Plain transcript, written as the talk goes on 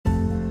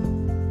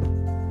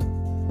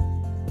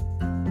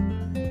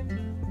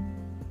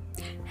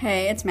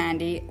Hey, it's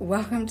Mandy.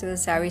 Welcome to the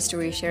Savvy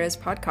Story Sharers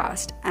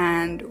podcast,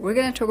 and we're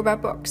going to talk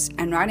about books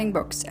and writing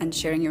books and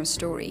sharing your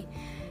story.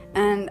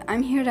 And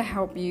I'm here to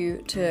help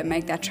you to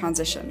make that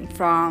transition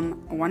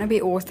from wannabe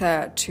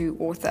author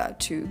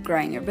to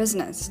growing your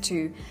business,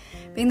 to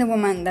being the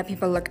woman that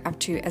people look up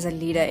to as a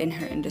leader in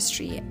her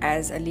industry,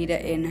 as a leader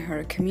in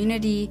her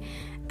community,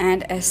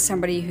 and as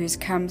somebody who's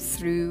come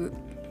through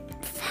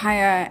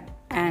fire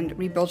and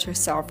rebuilt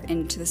herself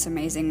into this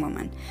amazing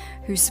woman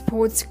who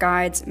supports,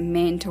 guides,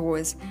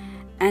 mentors,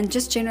 and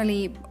just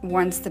generally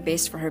wants the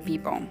best for her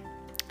people.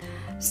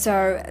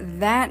 So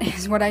that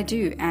is what I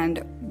do,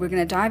 and we're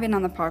going to dive in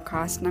on the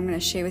podcast, and I'm going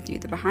to share with you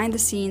the behind the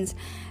scenes,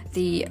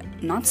 the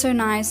not so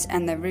nice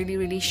and the really,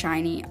 really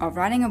shiny of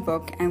writing a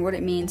book and what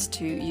it means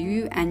to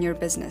you and your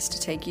business to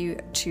take you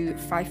to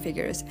 5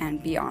 figures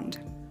and beyond.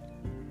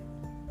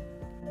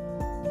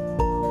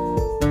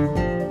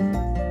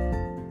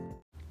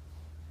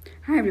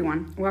 Hi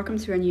everyone, welcome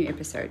to a new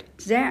episode.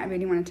 Today I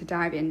really wanted to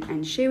dive in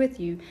and share with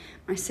you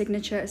my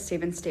signature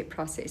 7-step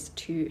process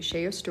to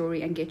share your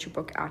story and get your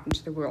book out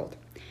into the world.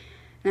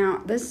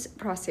 Now this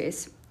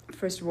process,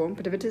 first of all, a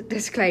bit of a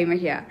disclaimer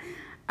here,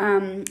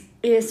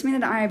 is something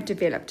that I have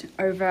developed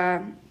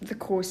over the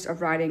course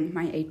of writing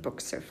my 8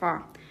 books so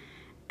far.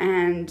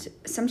 And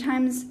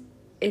sometimes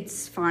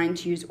it's fine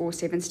to use all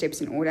 7 steps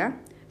in order.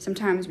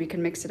 Sometimes we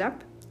can mix it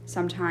up.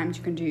 Sometimes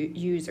you can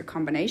use a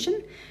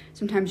combination.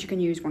 Sometimes you can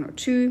use 1 or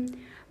 2.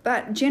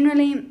 But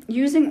generally,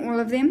 using all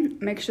of them,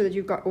 make sure that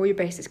you've got all your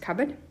bases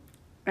covered.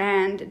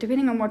 And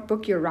depending on what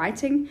book you're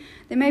writing,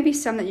 there may be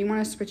some that you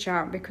want to switch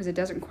out because it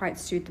doesn't quite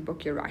suit the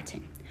book you're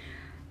writing.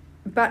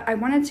 But I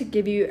wanted to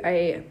give you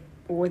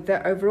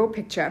the overall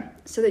picture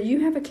so that you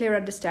have a clear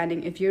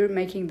understanding if you're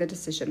making the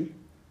decision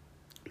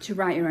to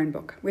write your own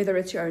book, whether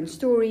it's your own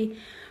story,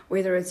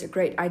 whether it's a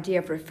great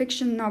idea for a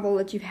fiction novel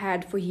that you've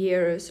had for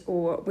years,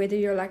 or whether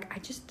you're like,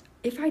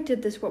 if I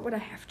did this, what would I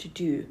have to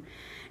do?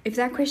 If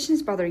that question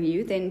is bothering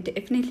you, then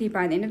definitely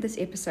by the end of this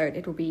episode,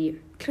 it will be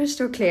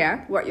crystal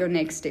clear what your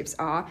next steps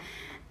are.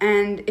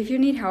 And if you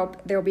need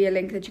help, there'll be a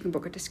link that you can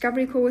book a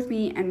discovery call with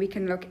me, and we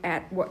can look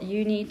at what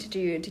you need to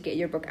do to get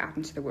your book out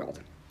into the world.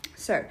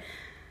 So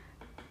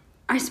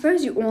I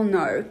suppose you all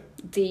know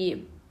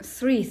the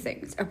 3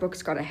 things a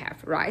book's got to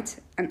have, right?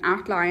 An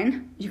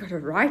outline, you got to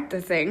write the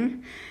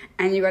thing,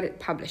 and you got to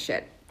publish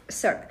it.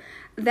 So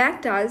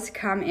that does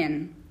come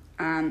in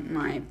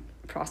my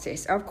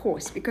process, of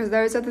course, because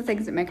those are the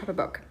things that make up a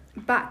book.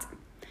 But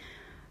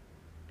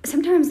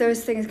sometimes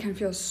those things can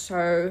feel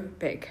so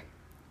big.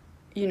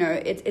 You know,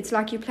 it's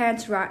like you plan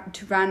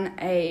to run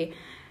a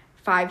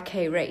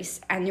 5K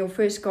race, and your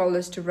first goal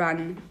is to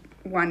run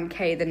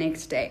 1K the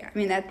next day. I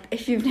mean, that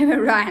if you've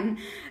never run,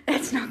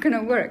 that's not going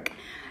to work.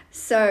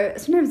 So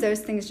sometimes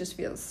those things just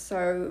feel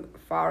so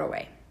far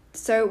away.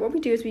 So what we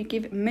do is we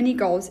give mini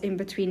goals in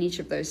between each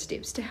of those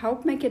steps to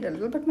help make it a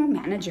little bit more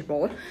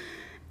manageable,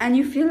 and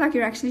you feel like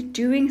you're actually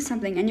doing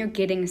something and you're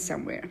getting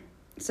somewhere.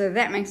 So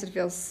that makes it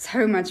feel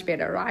so much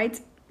better, right?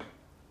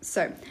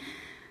 So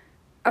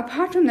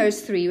apart from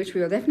those 3, which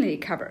we will definitely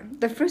cover,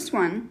 the first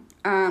one,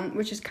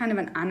 which is kind of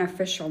an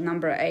unofficial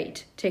number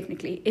 8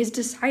 technically, is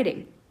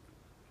deciding.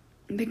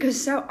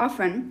 Because so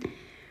often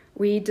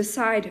we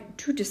decide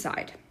to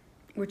decide,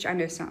 which I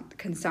know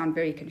can sound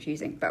very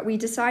confusing, but we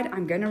decide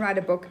I'm going to write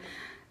a book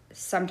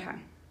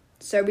sometime.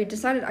 So we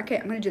decided, okay,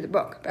 I'm going to do the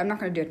book, but I'm not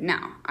going to do it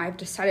now. I've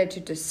decided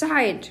to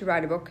decide to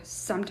write a book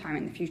sometime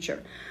in the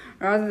future,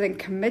 rather than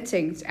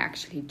committing to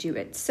actually do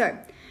it. So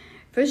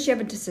first you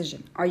have a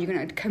decision. Are you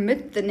going to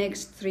commit the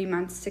next 3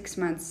 months, 6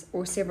 months,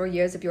 or several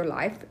years of your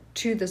life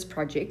to this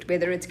project,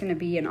 whether it's going to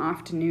be an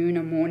afternoon,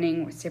 a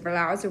morning, or several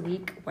hours a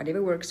week,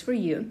 whatever works for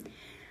you.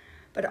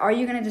 But are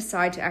you going to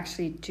decide to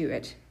actually do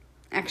it?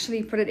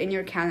 Actually put it in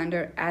your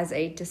calendar as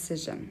a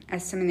decision,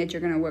 as something that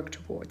you're going to work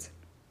towards.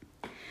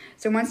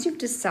 So once you've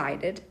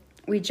decided,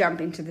 we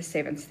jump into the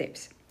 7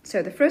 steps.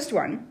 So the first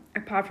one,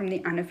 apart from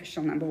the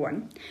unofficial number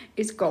 1,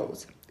 is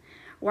goals.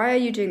 Why are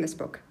you doing this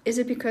book? Is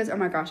it because, oh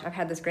my gosh, I've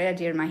had this great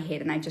idea in my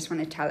head and I just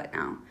want to tell it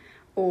now?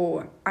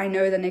 Or I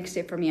know the next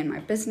step for me in my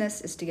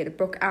business is to get a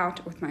book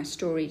out with my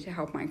story to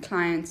help my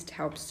clients, to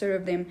help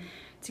serve them,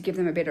 to give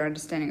them a better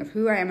understanding of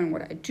who I am and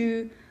what I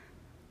do.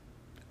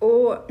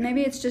 Or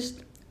maybe it's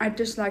just, I'd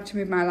just like to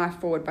move my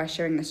life forward by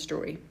sharing this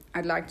story.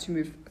 I'd like to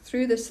move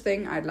through this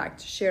thing. I'd like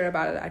to share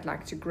about it. I'd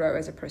like to grow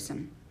as a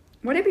person.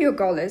 Whatever your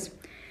goal is,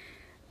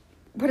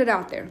 put it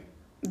out there.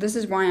 This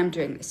is why I'm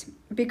doing this.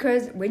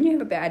 Because when you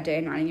have a bad day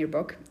in writing your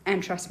book,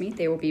 and trust me,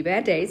 there will be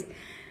bad days,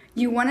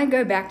 you want to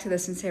go back to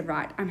this and say,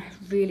 right, I'm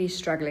really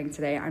struggling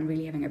today. I'm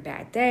really having a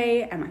bad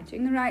day. Am I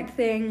doing the right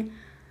thing?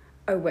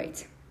 Oh,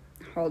 wait,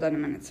 hold on a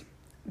minute.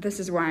 This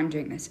is why I'm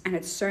doing this. And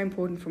it's so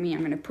important for me. I'm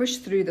going to push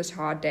through this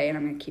hard day and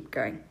I'm going to keep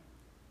going.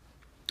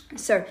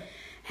 So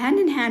hand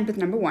in hand with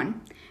number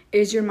 1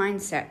 is your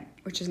mindset,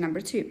 which is number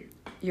 2,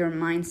 your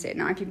mindset.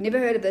 Now, if you've never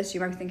heard of this, you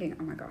might be thinking,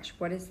 oh my gosh,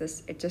 what is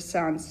this? It just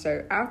sounds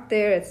so out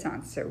there. It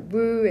sounds so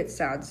woo. It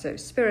sounds so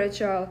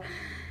spiritual.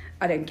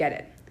 I don't get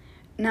it.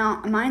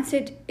 Now, a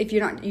mindset, if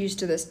you're not used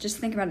to this, just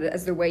think about it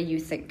as the way you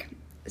think.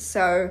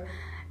 So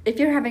if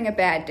you're having a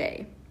bad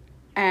day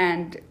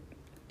and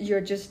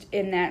you're just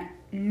in that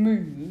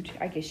mood,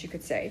 I guess you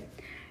could say,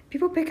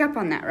 people pick up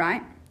on that,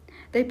 right?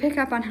 They pick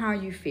up on how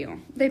you feel.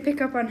 They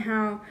pick up on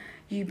how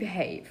you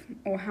behave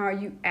or how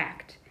you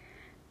act.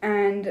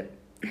 And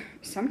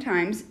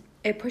sometimes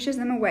it pushes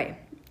them away.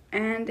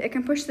 And it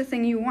can push the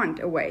thing you want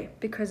away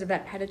because of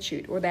that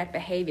attitude or that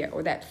behavior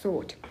or that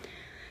thought.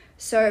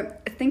 So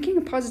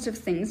thinking positive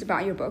things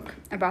about your book,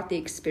 about the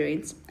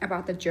experience,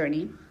 about the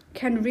journey,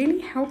 can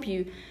really help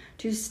you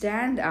to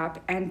stand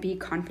up and be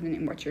confident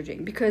in what you're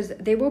doing, because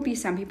there will be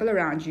some people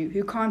around you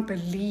who can't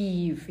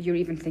believe you're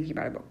even thinking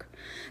about a book.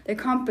 They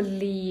can't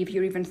believe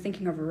you're even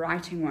thinking of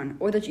writing one,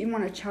 or that you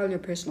want to tell your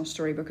personal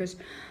story, because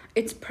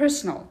it's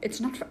personal.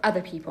 It's not for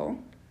other people,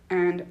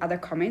 and other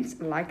comments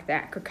like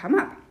that could come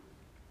up.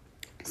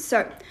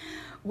 So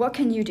what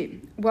can you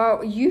do?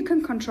 Well, you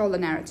can control the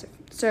narrative.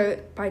 So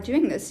by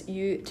doing this,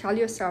 you tell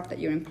yourself that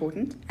you're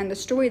important and the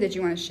story that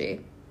you want to share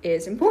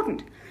is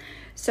important.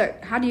 So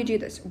how do you do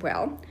this?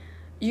 Well,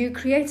 you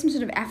create some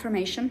sort of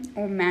affirmation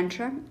or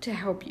mantra to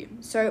help you.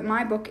 So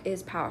my book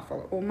is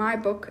powerful, or my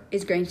book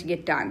is going to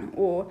get done,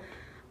 or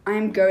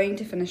I'm going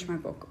to finish my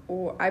book,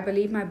 or I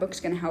believe my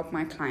book's going to help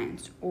my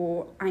clients,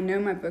 or I know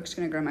my book's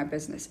going to grow my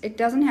business. It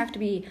doesn't have to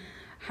be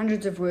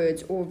hundreds of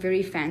words or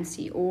very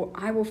fancy, or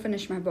I will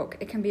finish my book.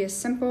 It can be as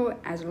simple,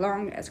 as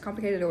long, as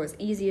complicated, or as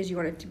easy as you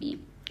want it to be.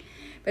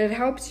 But it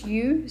helps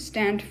you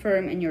stand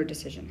firm in your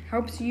decision,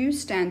 helps you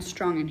stand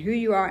strong in who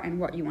you are and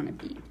what you want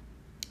to be.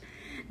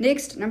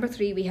 Next, number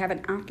 3, we have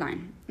an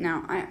outline.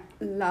 Now, I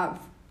love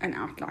an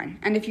outline.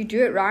 And if you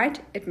do it right,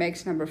 it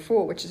makes number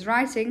 4, which is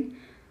writing,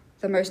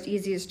 the most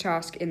easiest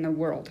task in the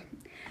world.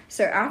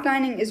 So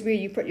outlining is where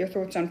you put your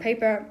thoughts on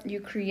paper, you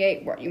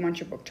create what you want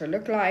your book to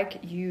look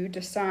like, you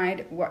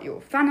decide what your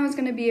funnel is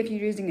going to be if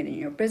you're using it in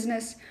your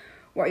business,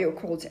 what your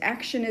call to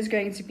action is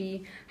going to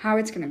be, how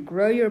it's going to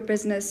grow your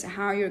business,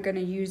 how you're going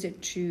to use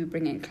it to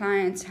bring in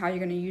clients, how you're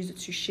going to use it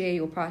to share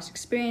your past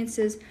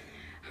experiences,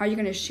 how you're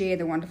going to share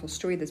the wonderful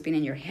story that's been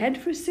in your head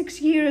for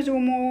 6 years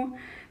or more,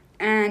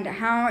 and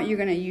how you're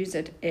going to use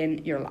it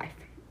in your life.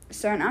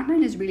 So an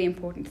outline is really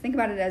important. Think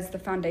about it as the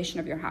foundation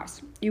of your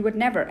house. You would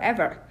never,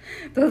 ever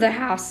build a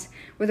house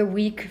with a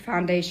weak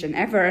foundation,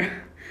 ever,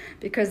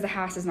 because the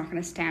house is not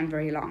going to stand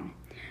very long.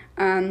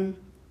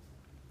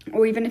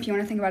 Or even if you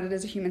want to think about it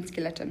as a human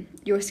skeleton.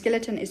 Your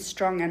skeleton is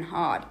strong and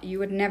hard. You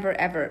would never,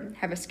 ever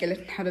have a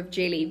skeleton out of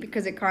jelly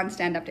because it can't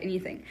stand up to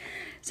anything.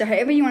 So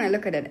however you want to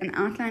look at it, an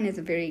outline is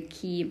a very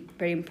key,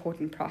 very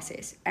important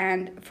process.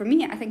 And for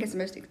me, I think it's the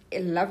most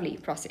lovely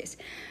process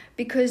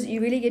because you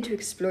really get to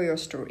explore your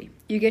story.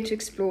 You get to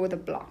explore the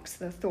blocks,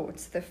 the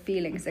thoughts, the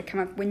feelings that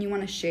come up when you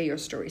want to share your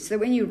story. So that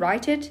when you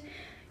write it,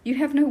 you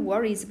have no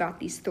worries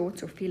about these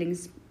thoughts or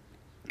feelings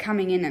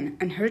coming in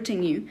and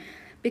hurting you,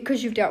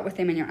 because you've dealt with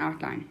them in your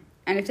outline.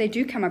 And if they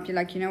do come up, you're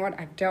like, you know what,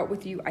 I've dealt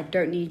with you. I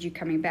don't need you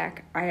coming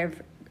back. I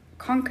have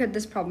conquered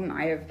this problem.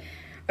 I have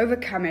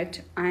overcome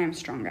it. I am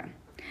stronger.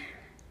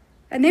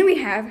 And then we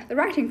have the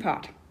writing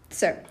part.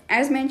 So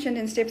as mentioned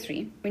in step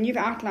 3, when you've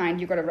outlined,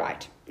 you've got to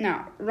write.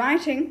 Now,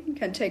 writing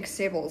can take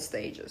several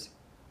stages.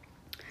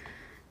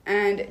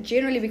 And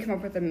generally we come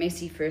up with a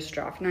messy first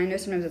draft. And I know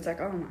sometimes it's like,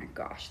 oh my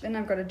gosh, then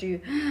I've got to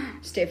do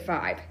step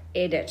 5,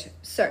 edit.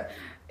 So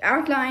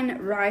outline,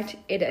 write,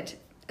 edit.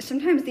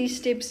 Sometimes these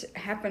steps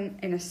happen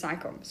in a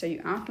cycle. So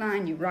you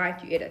outline, you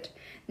write, you edit.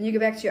 Then you go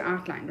back to your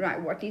outline. Right,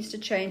 what needs to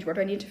change? What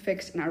do I need to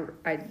fix? And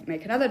I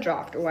make another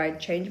draft, or I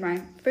change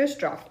my first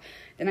draft.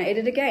 Then I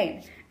edit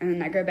again. And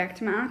then I go back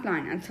to my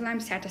outline until I'm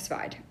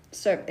satisfied.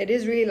 So it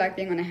is really like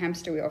being on a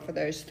hamster wheel for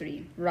those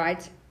 3.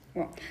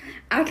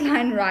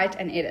 Outline, write,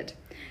 and edit.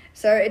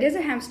 So it is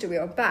a hamster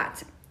wheel,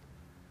 but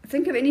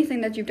think of anything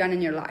that you've done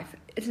in your life.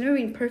 It's never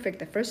been perfect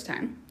the first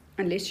time,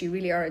 unless you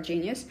really are a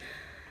genius.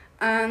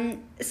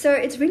 So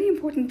it's really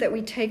important that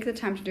we take the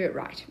time to do it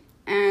right.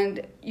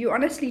 And you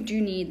honestly do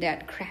need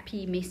that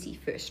crappy, messy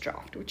first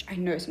draft, which I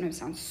know sometimes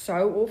sounds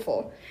so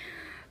awful.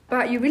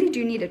 But you really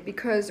do need it,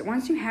 because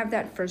once you have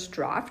that first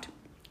draft,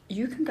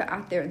 you can go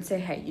out there and say,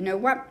 hey, you know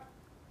what?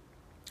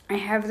 I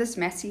have this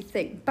messy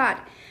thing, but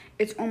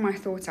it's all my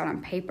thoughts out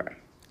on paper.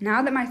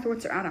 Now that my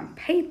thoughts are out on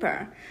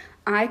paper,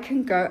 I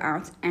can go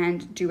out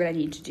and do what I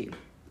need to do,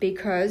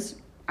 because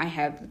I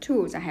have the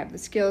tools, I have the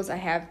skills, I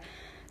have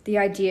the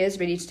ideas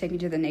ready to take me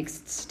to the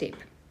next step.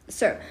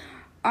 So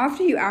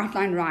after you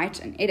outline,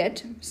 write, and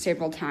edit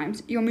several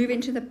times, you'll move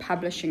into the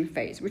publishing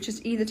phase, which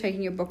is either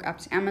taking your book up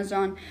to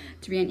Amazon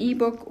to be an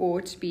ebook,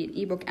 or to be an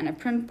ebook and a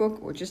print book,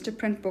 or just a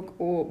print book,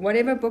 or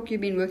whatever book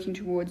you've been working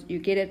towards, you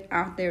get it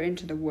out there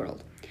into the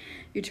world.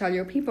 You tell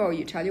your people,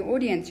 you tell your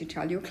audience, you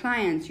tell your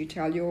clients, you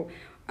tell your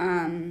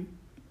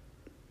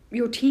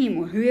team,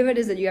 or whoever it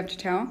is that you have to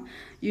tell,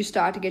 you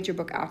start to get your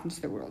book out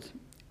into the world.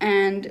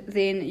 And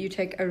then you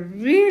take a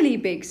really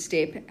big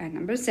step at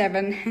number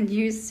 7 and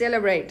you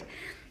celebrate.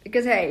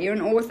 Because, hey, you're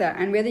an author.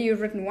 And whether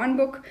you've written 1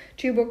 book,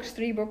 2 books,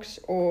 3 books,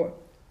 or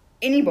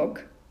any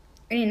book,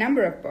 any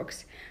number of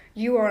books,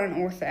 you are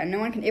an author. And no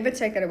one can ever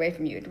take that away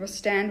from you. It will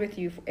stand with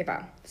you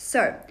forever.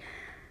 So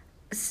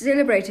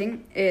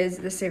celebrating is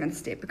the 7th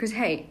step, because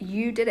hey,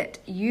 you did it.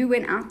 You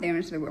went out there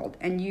into the world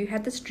and you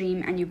had this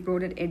dream and you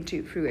brought it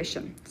into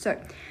fruition. So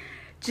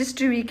just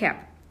to recap,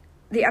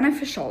 the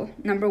unofficial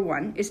number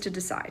 1 is to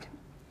decide.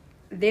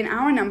 Then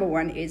our number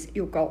 1 is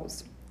your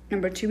goals.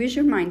 Number 2 is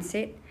your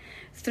mindset.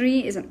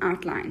 3 is an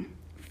outline.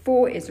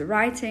 4 is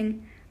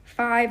writing.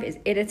 5 is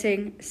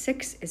editing.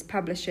 6 is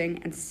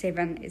publishing. And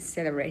 7 is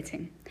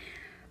celebrating.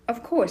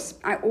 Of course,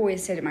 I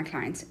always say to my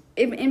clients,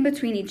 in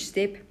between each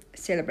step,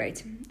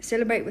 celebrate.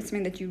 Celebrate with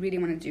something that you really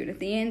want to do. And at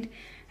the end,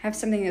 have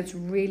something that's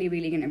really,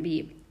 really going to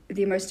be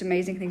the most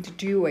amazing thing to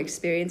do or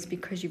experience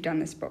because you've done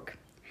this book.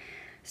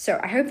 So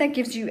I hope that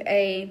gives you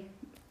a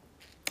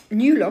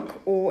new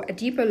look or a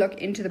deeper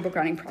look into the book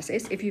writing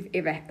process if you've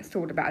ever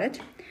thought about it.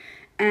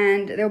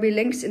 And there'll be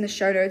links in the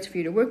show notes for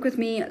you to work with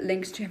me,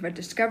 links to have a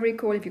discovery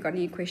call if you've got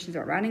any questions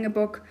about writing a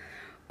book,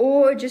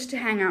 or just to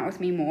hang out with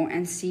me more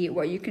and see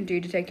what you can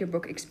do to take your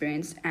book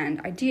experience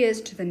and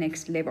ideas to the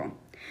next level.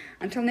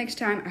 Until next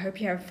time, I hope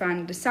you have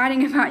fun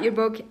deciding about your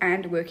book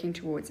and working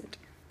towards it.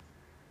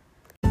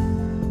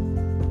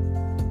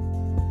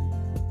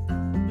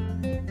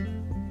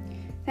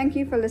 Thank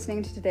you for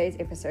listening to today's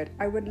episode.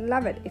 I would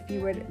love it if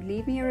you would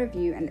leave me a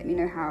review and let me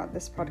know how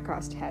this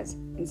podcast has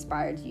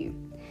inspired you.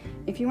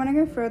 If you want to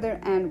go further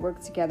and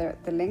work together,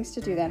 the links to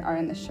do that are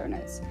in the show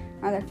notes.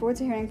 I look forward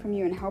to hearing from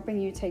you and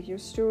helping you take your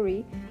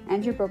story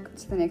and your book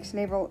to the next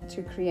level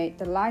to create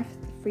the life,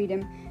 the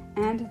freedom,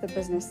 and the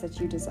business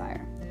that you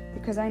desire.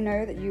 Because I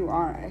know that you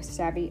are a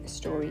savvy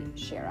story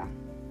sharer.